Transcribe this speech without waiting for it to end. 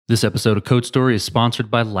This episode of Code Story is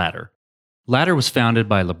sponsored by Ladder. Ladder was founded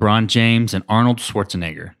by LeBron James and Arnold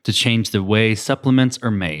Schwarzenegger to change the way supplements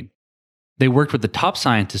are made. They worked with the top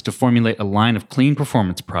scientists to formulate a line of clean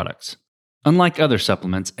performance products. Unlike other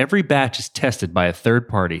supplements, every batch is tested by a third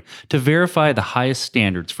party to verify the highest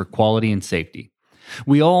standards for quality and safety.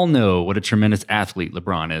 We all know what a tremendous athlete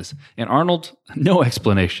LeBron is, and Arnold, no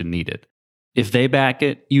explanation needed. If they back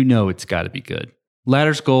it, you know it's got to be good.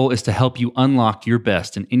 Ladder's goal is to help you unlock your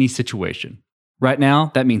best in any situation. Right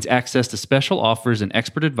now, that means access to special offers and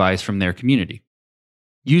expert advice from their community.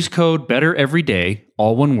 Use code BETTEREVERYDAY,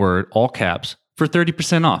 all one word, all caps, for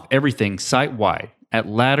 30% off everything site-wide at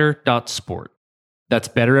ladder.sport. That's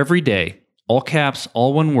BETTEREVERYDAY, all caps,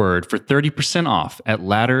 all one word, for 30% off at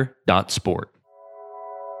ladder.sport.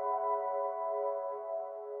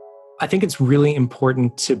 I think it's really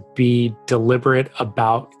important to be deliberate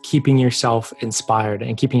about keeping yourself inspired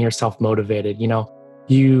and keeping yourself motivated.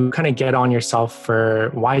 You kind of get on yourself for,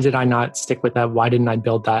 why did I not stick with that? Why didn't I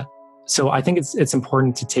build that? So I think it's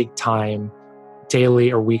important to take time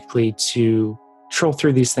daily or weekly to troll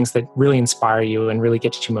through these things that really inspire you and really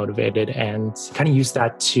get you motivated, and kind of use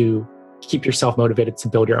that to keep yourself motivated to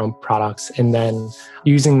build your own products, and then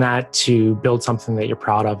using that to build something that you're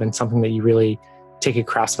proud of and something that you really take a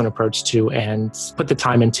craftsman approach to and put the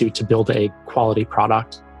time into to build a quality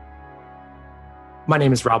product. My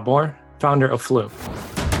name is Rob Moore, founder of Floom.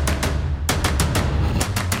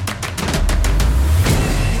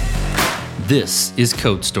 This is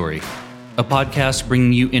Code Story, a podcast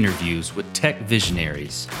bringing you interviews with tech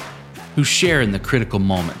visionaries who share in the critical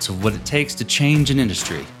moments of what it takes to change an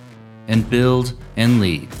industry and build and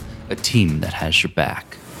lead a team that has your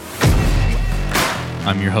back.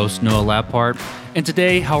 I'm your host, Noah Lappart, and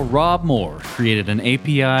today, how Rob Moore created an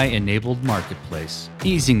API-enabled marketplace,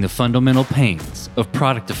 easing the fundamental pains of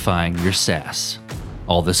productifying your SaaS.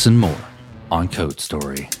 All this and more on Code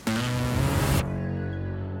Story.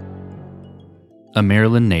 A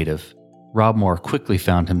Maryland native, Rob Moore quickly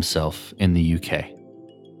found himself in the UK,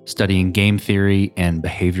 studying game theory and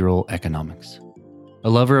behavioral economics. A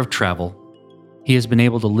lover of travel, he has been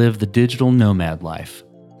able to live the digital nomad life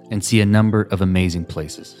and see a number of amazing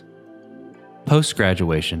places.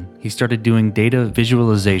 Post-graduation, he started doing data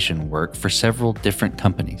visualization work for several different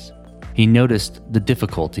companies. He noticed the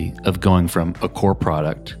difficulty of going from a core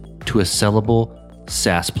product to a sellable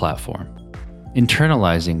SaaS platform.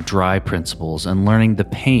 Internalizing dry principles and learning the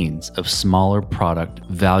pains of smaller product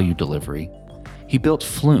value delivery, he built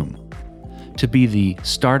Floom to be the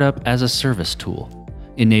startup as a service tool,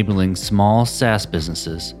 enabling small SaaS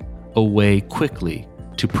businesses a way quickly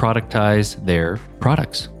to productize their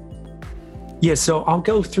products. Yeah, so I'll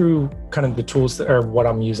go through kind of the tools that are what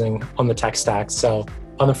I'm using on the tech stack. So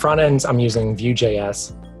on the front end, I'm using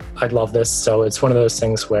Vue.js. I love this. So it's one of those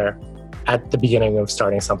things where at the beginning of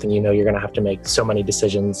starting something, you're going to have to make so many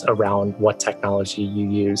decisions around what technology you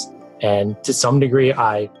use. And to some degree,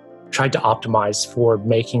 I tried to optimize for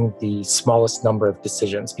making the smallest number of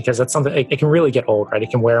decisions, because that's something, it can really get old, right?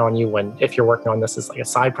 It can wear on you if you're working on this as like a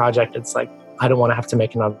side project. It's like, I don't want to have to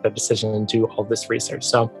make another decision and do all this research.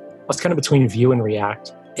 So I was kind of between Vue and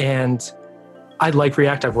React. And I like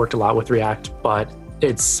React. I've worked a lot with React, but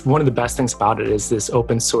it's one of the best things about it is this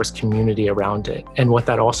open source community around it. And what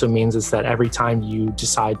that also means is that every time you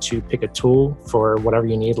decide to pick a tool for whatever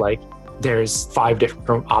you need, like there's 5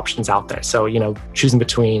 different options out there. So, choosing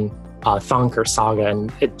between Thunk or Saga.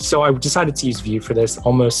 So I decided to use Vue for this,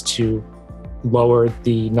 almost to lower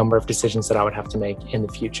the number of decisions that I would have to make in the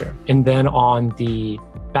future. And then on the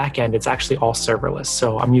back end, it's actually all serverless.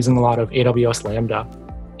 So I'm using a lot of AWS Lambda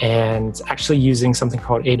and actually using something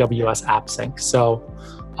called AWS AppSync. So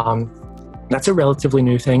that's a relatively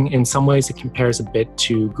new thing. In some ways, it compares a bit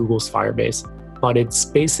to Google's Firebase, but it's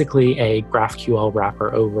basically a GraphQL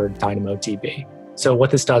wrapper over DynamoDB. So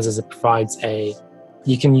what this does is it provides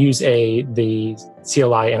you can use the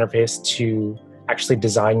CLI interface to actually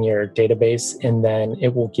design your database, and then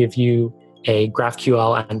it will give you a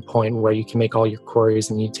GraphQL endpoint where you can make all your queries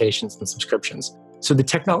and mutations and subscriptions. So the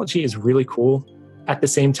technology is really cool. At the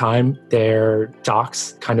same time, their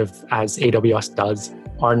docs, kind of as AWS does,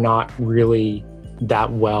 are not really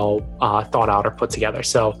that well thought out or put together.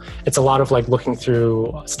 So it's a lot of like looking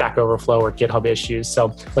through Stack Overflow or GitHub issues.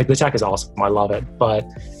 So like the tech is awesome. I love it. But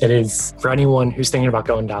it is, for anyone who's thinking about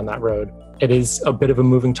going down that road, it is a bit of a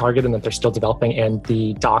moving target in that they're still developing, and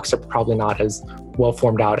the docs are probably not as well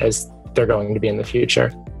formed out as they're going to be in the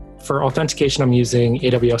future. For authentication, I'm using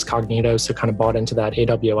AWS Cognito, so kind of bought into that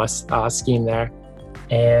AWS scheme there.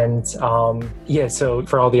 And so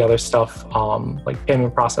for all the other stuff, like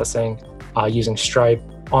payment processing, using Stripe,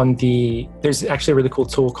 There's actually a really cool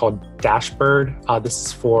tool called Dashbird. This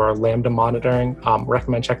is for Lambda monitoring.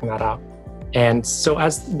 Recommend checking that out. And so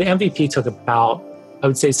as the MVP took about, I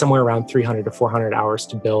would say somewhere around 300 to 400 hours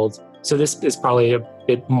to build. So this is probably a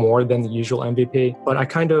bit more than the usual MVP, but I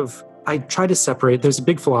try to separate. There's a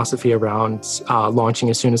big philosophy around launching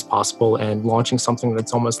as soon as possible, and launching something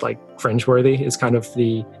that's almost like cringeworthy is kind of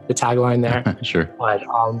the tagline there. Sure. But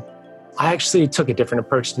I actually took a different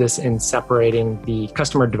approach to this in separating the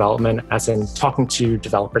customer development, as in talking to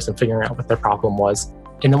developers and figuring out what their problem was.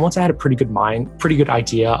 And then once I had a pretty good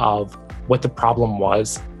idea of what the problem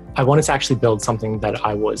was, I wanted to actually build something that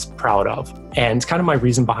I was proud of. And kind of my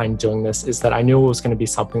reason behind doing this is that I knew it was going to be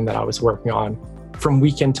something that I was working on from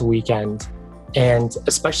weekend to weekend. And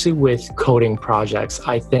especially with coding projects,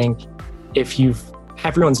 I think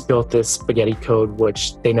everyone's built this spaghetti code,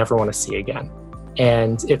 which they never want to see again.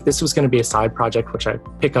 And if this was going to be a side project, which I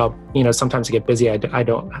pick up, sometimes I get busy, I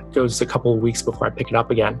don't, it goes a couple of weeks before I pick it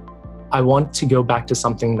up again. I want to go back to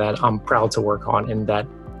something that I'm proud to work on and that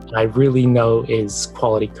I really know is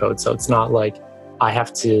quality code. So it's not like I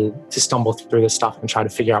have to stumble through this stuff and try to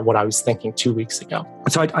figure out what I was thinking 2 weeks ago.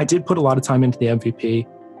 So I did put a lot of time into the MVP,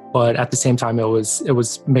 but at the same time, it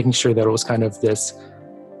was making sure that it was kind of this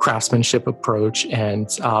craftsmanship approach and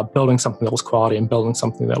building something that was quality and building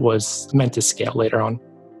something that was meant to scale later on.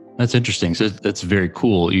 That's interesting. So that's very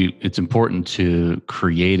cool. It's important to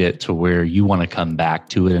create it to where you want to come back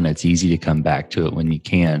to it, and it's easy to come back to it when you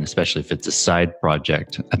can, especially if it's a side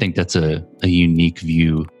project. I think that's a unique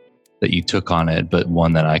view that you took on it, but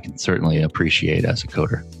one that I can certainly appreciate as a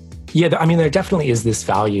coder. Yeah, I mean, there definitely is this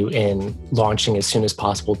value in launching as soon as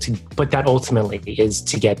possible, but that ultimately is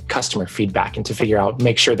to get customer feedback and to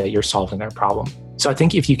make sure that you're solving their problem. So I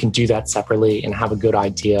think if you can do that separately and have a good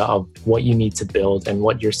idea of what you need to build and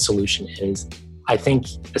what your solution is, I think,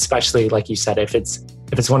 especially like you said, if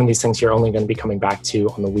it's one of these things you're only going to be coming back to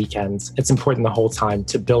on the weekends, it's important the whole time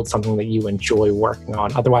to build something that you enjoy working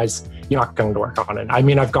on. Otherwise, you're not going to work on it. I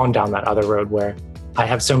mean, I've gone down that other road where I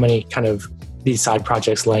have so many kind of these side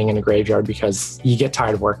projects laying in a graveyard because you get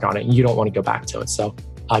tired of working on it and you don't want to go back to it. So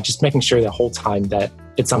just making sure the whole time that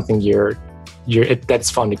it's something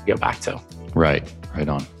that's fun to go back to. Right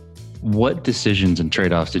on. What decisions and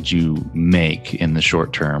trade-offs did you make in the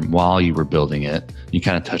short term while you were building it? You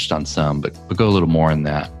kind of touched on some, but go a little more in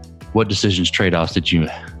that. What decisions, trade-offs did you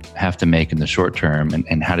have to make in the short term,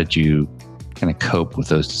 and how did you kind of cope with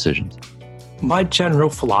those decisions? My general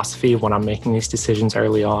philosophy when I'm making these decisions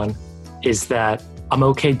early on is that I'm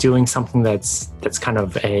okay doing something that's kind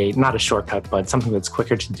of not a shortcut, but something that's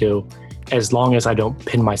quicker to do, as long as I don't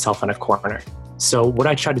pin myself in a corner. So what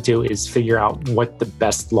I try to do is figure out what the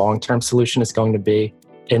best long-term solution is going to be,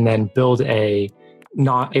 and then build a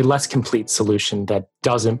less complete solution that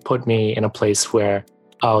doesn't put me in a place where,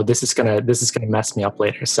 this is gonna mess me up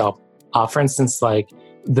later. So for instance, like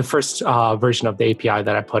the first version of the API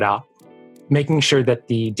that I put out, making sure that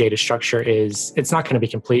the data structure it's not going to be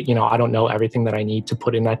complete. I don't know everything that I need to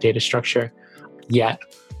put in that data structure yet,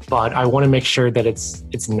 but I want to make sure that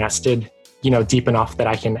it's nested, deep enough that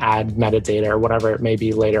I can add metadata or whatever it may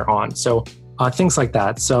be later on. So things like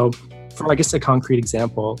that. So for, I guess, a concrete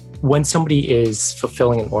example, when somebody is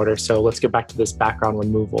fulfilling an order, so let's get back to this background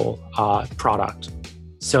removal product.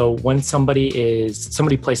 So when somebody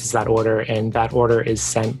places that order and that order is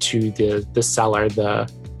sent to the seller,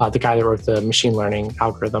 the guy that wrote the machine learning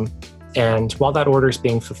algorithm. And while that order is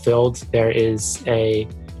being fulfilled, there's a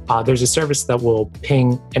service that will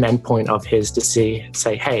ping an endpoint of his to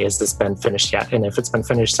say, hey, has this been finished yet? And if it's been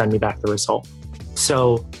finished, send me back the result.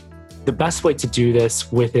 So the best way to do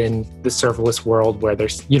this within the serverless world where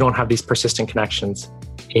you don't have these persistent connections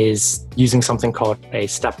is using something called a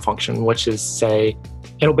step function, which is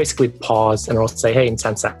it'll basically pause and it'll say, hey, in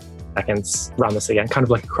 10 seconds, run this again, kind of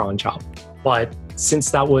like a cron job. But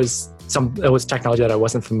since it was technology that I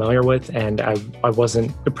wasn't familiar with, and it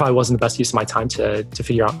probably wasn't the best use of my time to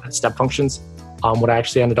figure out step functions. What I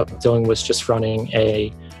actually ended up doing was just running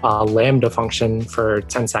a Lambda function for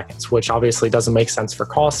 10 seconds, which obviously doesn't make sense for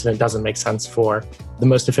cost, and it doesn't make sense for the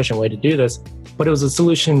most efficient way to do this. But it was a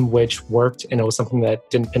solution which worked, and it was something that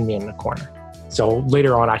didn't pin me in a corner. So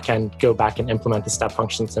later on, I can go back and implement the step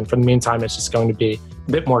functions. And for the meantime, it's just going to be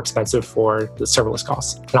a bit more expensive for the serverless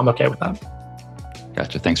costs. And I'm okay with that.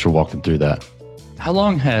 Gotcha. Thanks for walking through that. How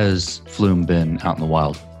long has Floom been out in the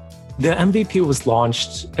wild? The MVP was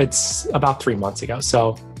launched, it's about 3 months ago.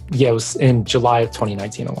 So yeah, it was in July of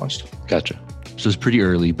 2019 it launched. Gotcha. So it's pretty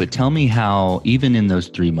early, but tell me how, even in those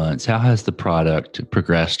 3 months, how has the product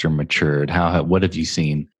progressed or matured? What have you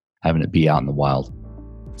seen having it be out in the wild?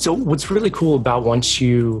 So what's really cool about once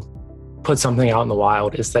you put something out in the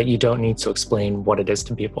wild is that you don't need to explain what it is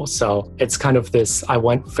to people. So it's kind of this, I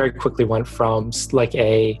very quickly went from like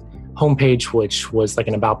a homepage, which was like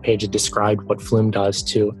an about page that described what Floom does,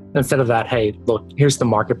 to instead of that, hey, look, here's the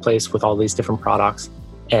marketplace with all these different products.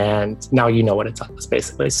 And now you know what it does,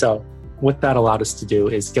 basically. So what that allowed us to do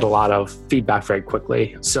is get a lot of feedback very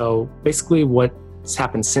quickly. So basically what's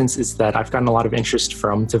happened since is that I've gotten a lot of interest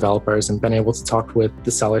from developers and been able to talk with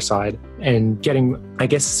the seller side and getting, I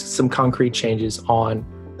guess, some concrete changes on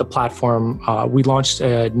the platform. We launched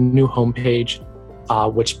a new homepage,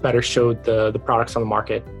 which better showed the products on the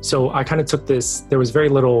market. So I kind of took this, there was very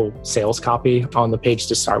little sales copy on the page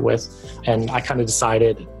to start with. And I kind of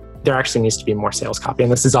decided there actually needs to be more sales copy.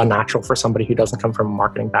 And this is unnatural for somebody who doesn't come from a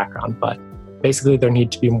marketing background, but basically there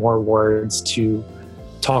need to be more words to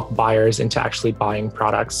talk buyers into actually buying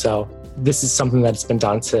products. So this is something that's been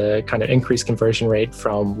done to kind of increase conversion rate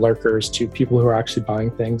from lurkers to people who are actually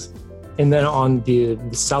buying things. And then on the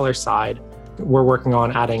seller side, we're working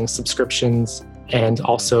on adding subscriptions and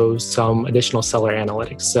also some additional seller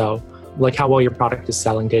analytics. So like how well your product is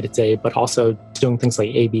selling day to day, but also doing things like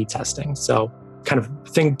A/B testing. So kind of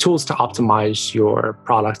tools to optimize your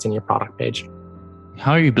product and your product page.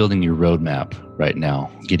 How are you building your roadmap right now?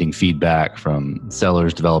 Getting feedback from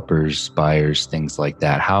sellers, developers, buyers, things like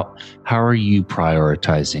that. How are you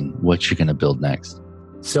prioritizing what you're going to build next?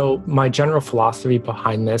 So my general philosophy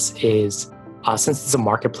behind this is, since it's a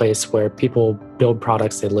marketplace where people build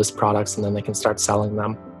products, they list products, and then they can start selling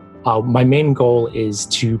them, my main goal is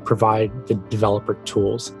to provide the developer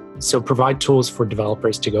tools. So provide tools for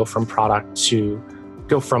developers to go from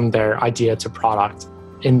their idea to product,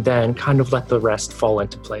 and then kind of let the rest fall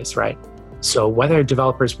into place, right? So whether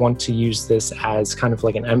developers want to use this as kind of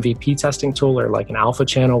like an MVP testing tool or like an alpha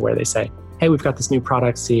channel where they say, hey, we've got this new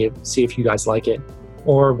product, see if you guys like it,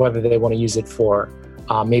 or whether they want to use it for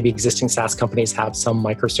maybe existing SaaS companies have some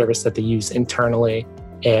microservice that they use internally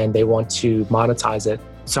and they want to monetize it.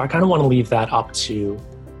 So I kind of want to leave that up to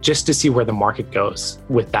just to see where the market goes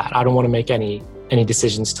with that. I don't want to make any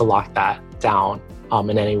decisions to lock that down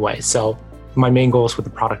in any way. So my main goals with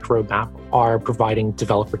the product roadmap are providing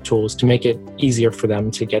developer tools to make it easier for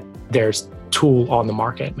them to get their tool on the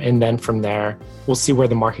market. And then from there, we'll see where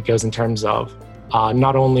the market goes in terms of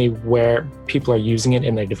not only where people are using it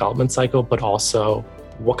in their development cycle, but also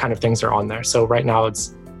what kind of things are on there. So right now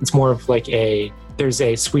it's more of like there's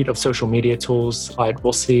a suite of social media tools.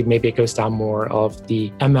 We'll see, maybe it goes down more of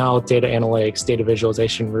the ML, data analytics, data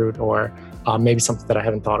visualization route, or maybe something that I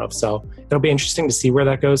haven't thought of. So it'll be interesting to see where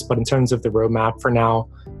that goes. But in terms of the roadmap for now,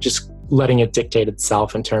 just letting it dictate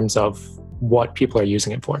itself in terms of what people are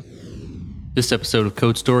using it for. This episode of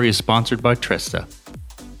Code Story is sponsored by Tresta.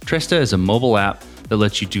 Tresta is a mobile app that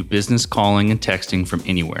lets you do business calling and texting from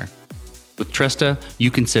anywhere. With Tresta, you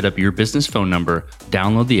can set up your business phone number,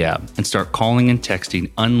 download the app, and start calling and texting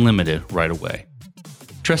unlimited right away.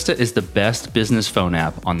 Tresta is the best business phone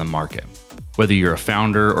app on the market. Whether you're a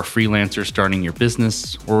founder or freelancer starting your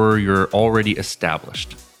business, or you're already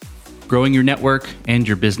established. Growing your network and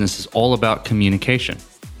your business is all about communication.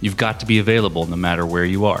 You've got to be available no matter where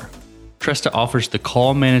you are. Tresta offers the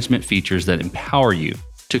call management features that empower you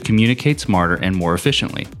to communicate smarter and more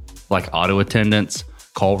efficiently, like auto attendance,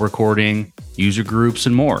 call recording, user groups,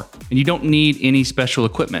 and more. And you don't need any special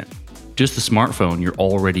equipment, just the smartphone you're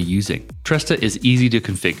already using. Tresta is easy to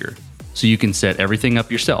configure, so you can set everything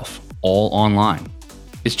up yourself, all online.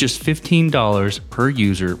 It's just $15 per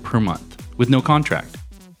user per month with no contract.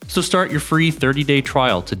 So start your free 30-day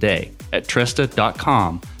trial today at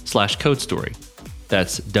tresta.com/codestory.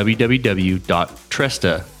 That's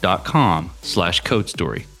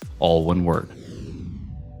www.tresta.com/codestory, all one word.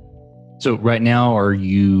 So right now, are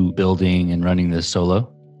you building and running this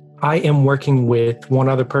solo? I am working with one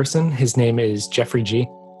other person. His name is Jeffrey G.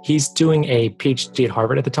 He's doing a PhD at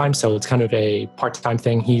Harvard at the time, so it's kind of a part-time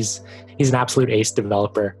thing. He's an absolute ace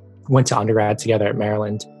developer. Went to undergrad together at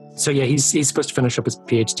Maryland. So yeah, he's supposed to finish up his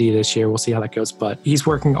PhD this year. We'll see how that goes. But he's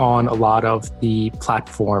working on a lot of the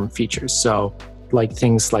platform features. So like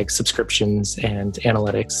things like subscriptions and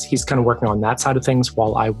analytics. He's kind of working on that side of things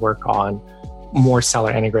while I work on more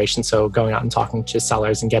seller integration. So going out and talking to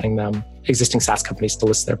sellers and getting them, existing SaaS companies, to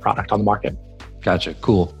list their product on the market. Gotcha.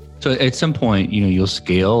 Cool. So at some point, you'll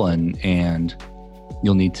scale and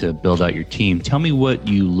you'll need to build out your team. Tell me what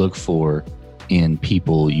you look for in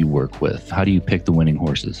people you work with. How do you pick the winning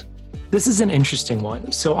horses? This is an interesting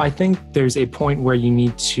one. So I think there's a point where you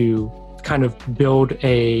need to kind of build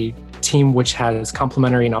a team which has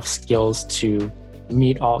complementary enough skills to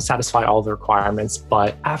satisfy all the requirements.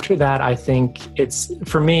 But after that, I think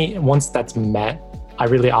for me, once that's met, I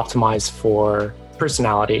really optimize for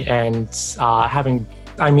personality and having,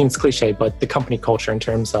 I mean, it's cliche, but the company culture in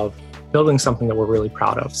terms of building something that we're really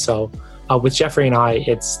proud of. So with Jeffrey and I,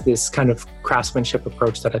 it's this kind of craftsmanship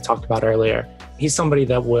approach that I talked about earlier. He's somebody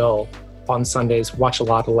that will, on Sundays, watch a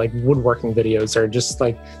lot of like woodworking videos, or just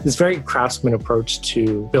like this very craftsman approach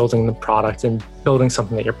to building the product and building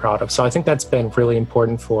something that you're proud of. So I think that's been really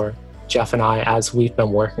important for Jeff and I as we've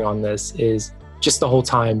been working on this, is just the whole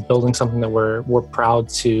time building something that we're proud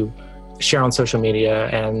to share on social media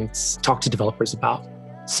and talk to developers about.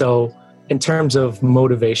 So in terms of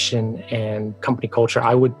motivation and company culture,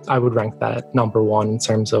 I would rank that number one in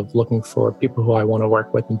terms of looking for people who I want to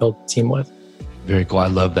work with and build a team with. Very cool. I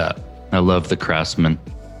love that. I love the craftsman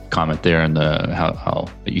comment there, and the how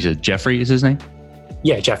you said Jeffrey is his name?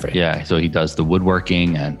 Yeah, Jeffrey. Yeah, so he does the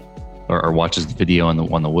woodworking and or watches the video on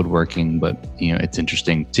the woodworking. But it's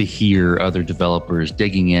interesting to hear other developers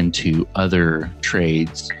digging into other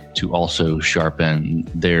trades to also sharpen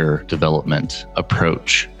their development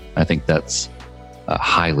approach. I think that's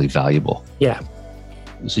highly valuable. Yeah.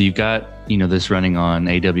 So you've got this running on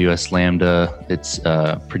AWS Lambda. It's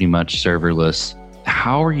pretty much serverless.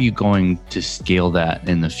 How are you going to scale that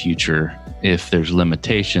in the future if there's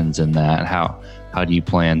limitations in that? How do you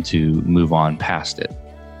plan to move on past it?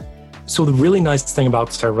 So the really nice thing about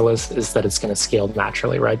serverless is that it's going to scale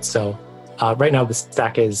naturally, right? So right now the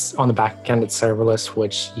stack is on the back end, it's serverless,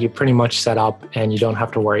 which you pretty much set up and you don't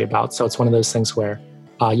have to worry about. So it's one of those things where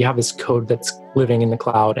you have this code that's living in the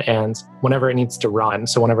cloud, and whenever it needs to run,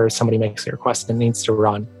 so whenever somebody makes a request and it needs to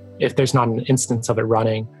run, if there's not an instance of it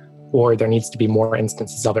running, or there needs to be more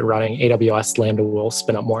instances of it running, AWS Lambda will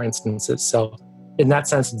spin up more instances. So in that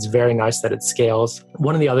sense, it's very nice that it scales.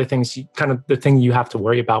 One of the other things, the thing you have to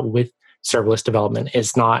worry about with serverless development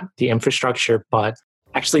is not the infrastructure, but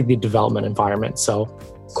actually the development environment. So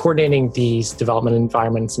coordinating these development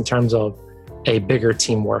environments in terms of a bigger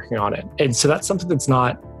team working on it. And so that's something it's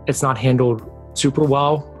not handled super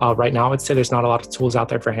well. Right now, I'd say there's not a lot of tools out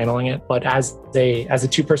there for handling it. But as a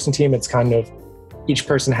two-person team, it's kind of each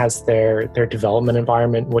person has their development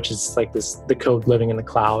environment, which is like the code living in the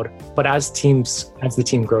cloud. But as the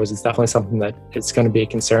team grows, it's definitely something that it's going to be a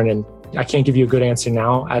concern. And I can't give you a good answer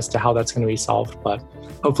now as to how that's going to be solved, but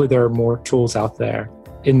hopefully there are more tools out there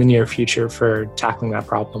in the near future for tackling that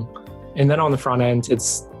problem. And then on the front end,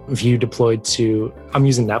 it's Vue deployed to, I'm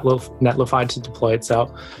using Netlify to deploy it.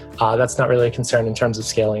 So that's not really a concern in terms of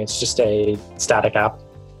scaling. It's just a static app.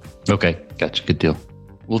 Okay, gotcha. Good deal.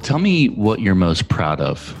 Well, tell me what you're most proud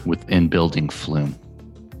of within building Floom.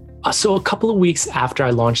 So a couple of weeks after I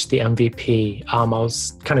launched the MVP, I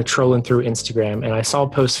was kind of trolling through Instagram and I saw a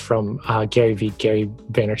post from Gary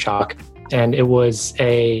Vaynerchuk, and it was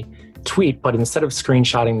a tweet, but instead of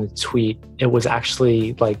screenshotting the tweet, it was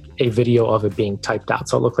actually like a video of it being typed out.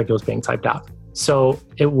 So it looked like it was being typed out. So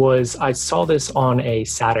I saw this on a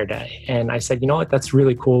Saturday and I said, you know what, that's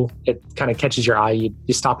really cool. It kind of catches your eye.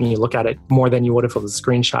 You stop and you look at it more than you would if it was a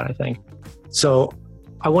screenshot, I think. So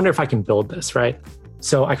I wonder if I can build this, right?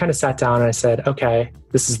 So I kind of sat down and I said, okay,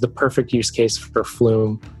 this is the perfect use case for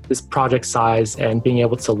Floom, this project size and being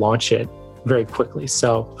able to launch it very quickly.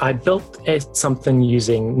 So I built something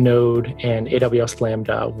using Node and AWS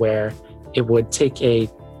Lambda where it would take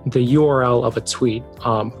the URL of a tweet,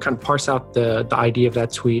 kind of parse out the ID of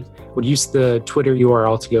that tweet, would use the Twitter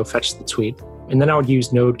URL to go fetch the tweet. And then I would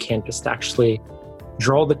use Node Canvas to actually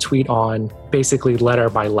draw the tweet on basically letter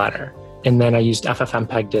by letter. And then I used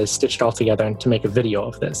FFmpeg to stitch it all together and to make a video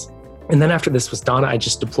of this. And then after this was done, I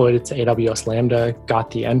just deployed it to AWS Lambda,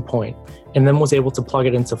 got the endpoint, and then was able to plug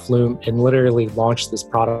it into Floom and literally launch this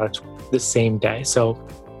product the same day. So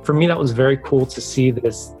for me, that was very cool to see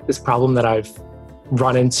this problem that I've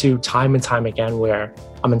run into time and time again, where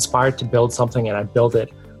I'm inspired to build something and I build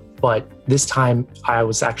it. But this time I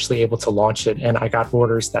was actually able to launch it and I got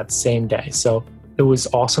orders that same day. So it was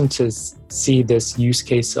awesome to see this use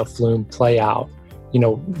case of Floom play out,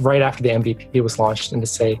 right after the MVP was launched, and to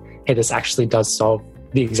say, hey, this actually does solve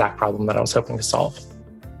the exact problem that I was hoping to solve.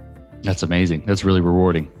 That's amazing. That's really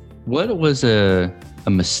rewarding. What was a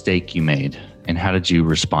mistake you made and how did you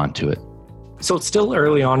respond to it? So it's still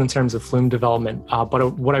early on in terms of Floom development,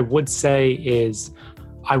 but what I would say is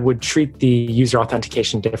I would treat the user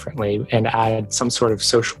authentication differently and add some sort of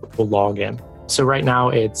social login. So right now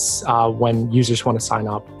it's when users want to sign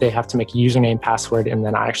up, they have to make a username, password, and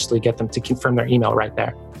then I actually get them to confirm their email right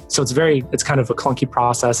there. So it's kind of a clunky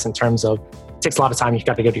process in terms of it takes a lot of time. You've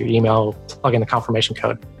got to go to your email, plug in the confirmation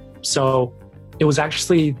code. So it was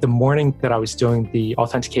actually the morning that I was doing the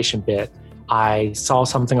authentication bit, I saw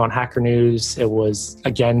something on Hacker News. It was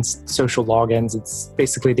against social logins. It's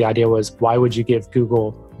basically the idea was, why would you give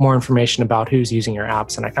Google more information about who's using your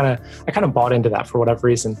apps. And I kind of bought into that for whatever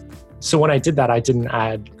reason. So when I did that, I didn't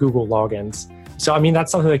add Google logins. So, I mean,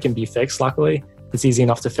 that's something that can be fixed, luckily. It's easy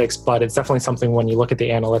enough to fix, but it's definitely something when you look at the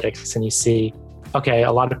analytics and you see, okay,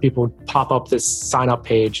 a lot of people pop up this sign up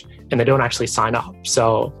page and they don't actually sign up.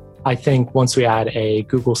 So I think once we add a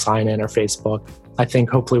Google sign in or Facebook, I think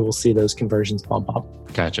hopefully we'll see those conversions bump up.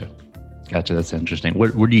 Gotcha. That's interesting.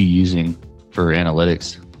 What are you using for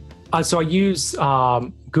analytics? So I use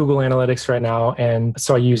Google Analytics right now. And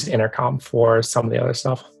so I use Intercom for some of the other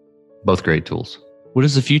stuff. Both great tools. What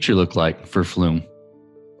does the future look like for Floom?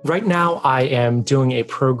 Right now, I am doing a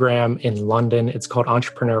program in London. It's called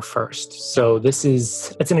Entrepreneur First. So it's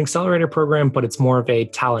an accelerator program, but it's more of a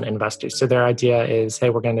talent investor. So their idea is, hey,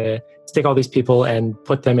 we're going to take all these people and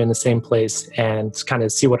put them in the same place and kind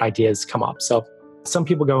of see what ideas come up. So some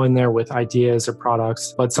people go in there with ideas or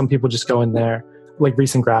products, but some people just go in there like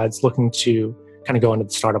recent grads looking to kind of go into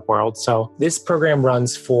the startup world. So this program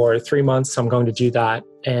runs for 3 months. So I'm going to do that.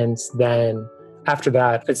 And then after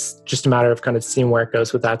that, it's just a matter of kind of seeing where it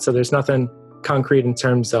goes with that. So there's nothing concrete in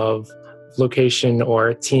terms of location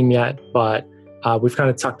or team yet, but we've kind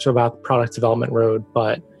of talked about the product development road.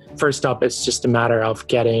 But first up, it's just a matter of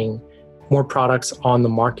getting more products on the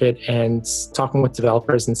market and talking with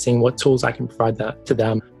developers and seeing what tools I can provide to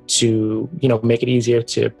them to, make it easier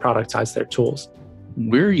to productize their tools.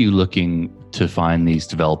 Where are you looking to find these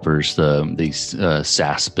developers, these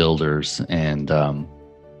SaaS builders, and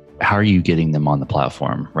how are you getting them on the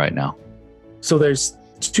platform right now? So there's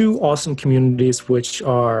 2 awesome communities which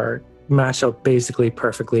are matched up basically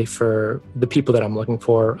perfectly for the people that I'm looking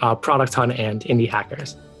for, Product Hunt and Indie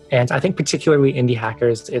Hackers. And I think particularly Indie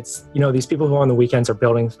Hackers, it's, these people who on the weekends are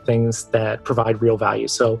building things that provide real value.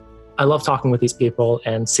 So I love talking with these people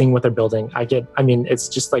and seeing what they're building. It's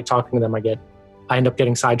just like talking to them. I end up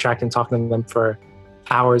getting sidetracked and talking to them for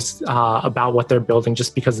hours about what they're building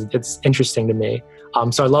just because it's interesting to me.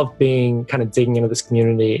 So I love digging into this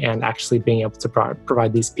community and actually being able to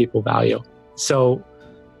provide these people value. So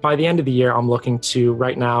by the end of the year, I'm looking to,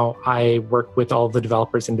 right now, I work with all the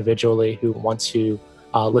developers individually who want to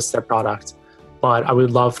list their product. But I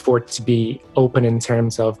would love for it to be open in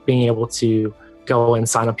terms of being able to go and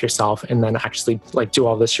sign up yourself and then actually do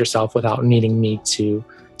all this yourself without needing me to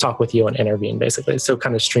talk with you and intervene, basically. So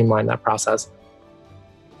kind of streamline that process.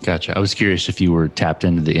 Gotcha. I was curious if you were tapped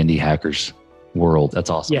into the Indie Hackers world. That's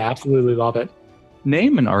awesome. Yeah, absolutely love it.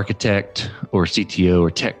 Name an architect or CTO or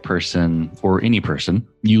tech person or any person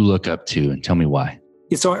you look up to and tell me why.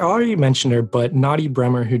 So I already mentioned her, but Nadi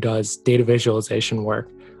Bremer, who does data visualization work,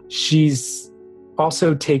 she's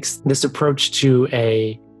also takes this approach to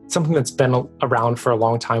something that's been around for a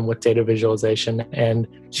long time with data visualization, and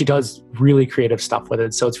she does really creative stuff with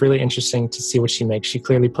it. So it's really interesting to see what she makes. She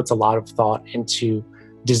clearly puts a lot of thought into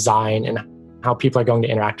design and how people are going to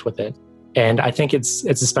interact with it. And I think it's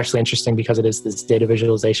especially interesting because it is this data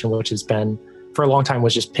visualization, which has been for a long time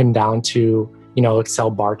was just pinned down to,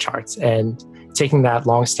 Excel bar charts, and taking that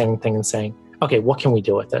long-standing thing and saying, okay, what can we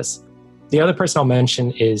do with this? The other person I'll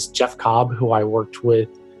mention is Jeff Cobb, who I worked with.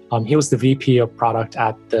 He was the VP of product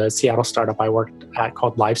at the Seattle startup I worked at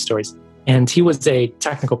called Live Stories. And he was a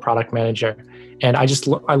technical product manager. And I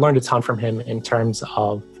learned a ton from him in terms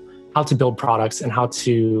of how to build products and how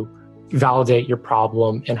to validate your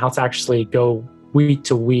problem and how to actually go week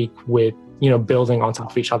to week with, building on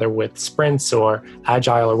top of each other with sprints or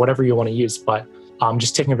agile or whatever you want to use. But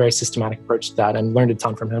just taking a very systematic approach to that, and learned a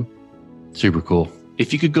ton from him. Super cool.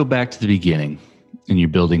 If you could go back to the beginning and you're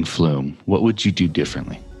building Floom, what would you do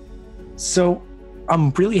differently? So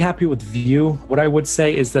I'm really happy with Vue. What I would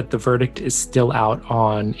say is that the verdict is still out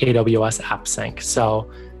on AWS AppSync.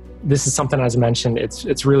 So this is something, as I mentioned,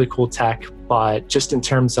 it's really cool tech, but just in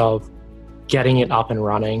terms of getting it up and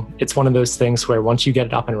running, it's one of those things where once you get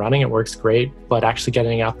it up and running, it works great, but actually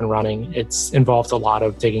getting it up and running, it's involved a lot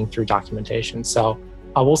of digging through documentation. So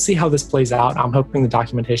we'll see how this plays out. I'm hoping the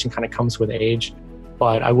documentation kind of comes with age,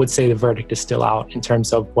 but I would say the verdict is still out in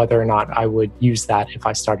terms of whether or not I would use that if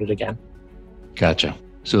I started again. Gotcha.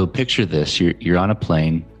 So picture this, you're on a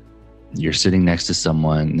plane, you're sitting next to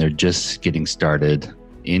someone, they're just getting started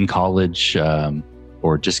in college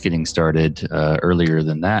or just getting started earlier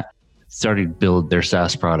than that, starting to build their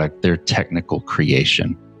SaaS product, their technical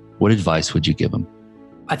creation. What advice would you give them?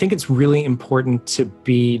 I think it's really important to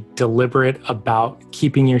be deliberate about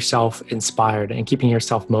keeping yourself inspired and keeping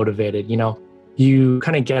yourself motivated. You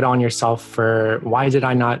kind of get on yourself for, why did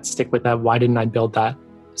I not stick with that? Why didn't I build that?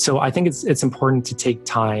 So I think it's important to take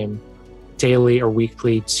time daily or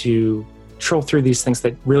weekly to troll through these things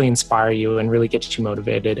that really inspire you and really get you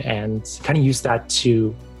motivated, and kind of use that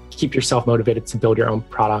to keep yourself motivated to build your own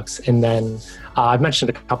products. And then I've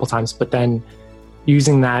mentioned it a couple times, but then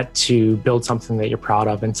using that to build something that you're proud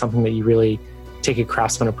of and something that you really take a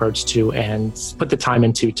craftsman approach to and put the time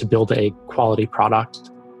into to build a quality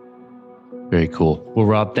product. Very cool. Well,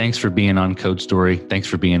 Rob, thanks for being on Code Story. Thanks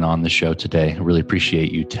for being on the show today. I really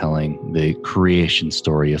appreciate you telling the creation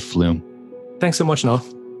story of Floom. Thanks so much, Noah.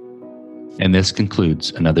 And this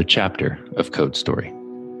concludes another chapter of Code Story.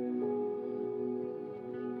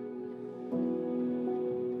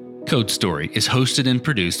 Code Story is hosted and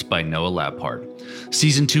produced by Noah Labhart.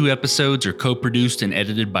 Season 2 episodes are co-produced and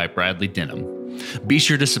edited by Bradley Denham. Be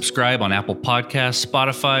sure to subscribe on Apple Podcasts,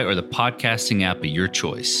 Spotify, or the podcasting app of your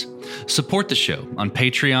choice. Support the show on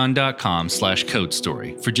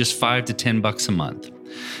patreon.com/codestory for just $5 to $10 a month.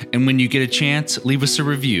 And when you get a chance, leave us a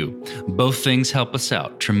review. Both things help us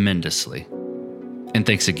out tremendously. And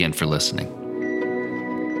thanks again for listening.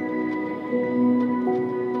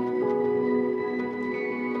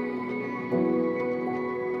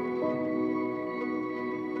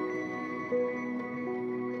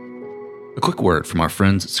 A quick word from our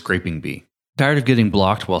friends at Scraping Bee. Tired of getting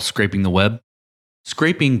blocked while scraping the web?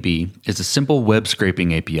 Scraping Bee is a simple web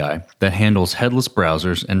scraping API that handles headless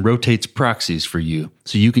browsers and rotates proxies for you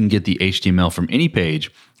so you can get the HTML from any page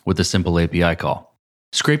with a simple API call.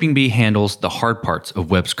 Scraping Bee handles the hard parts of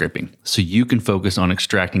web scraping so you can focus on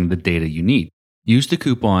extracting the data you need. Use the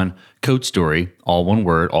coupon CODESTORY, all one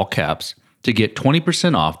word, all caps, to get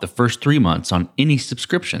 20% off the first 3 months on any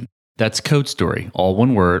subscription. That's Code Story, all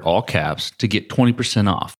one word, all caps, to get 20%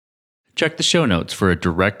 off. Check the show notes for a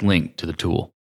direct link to the tool.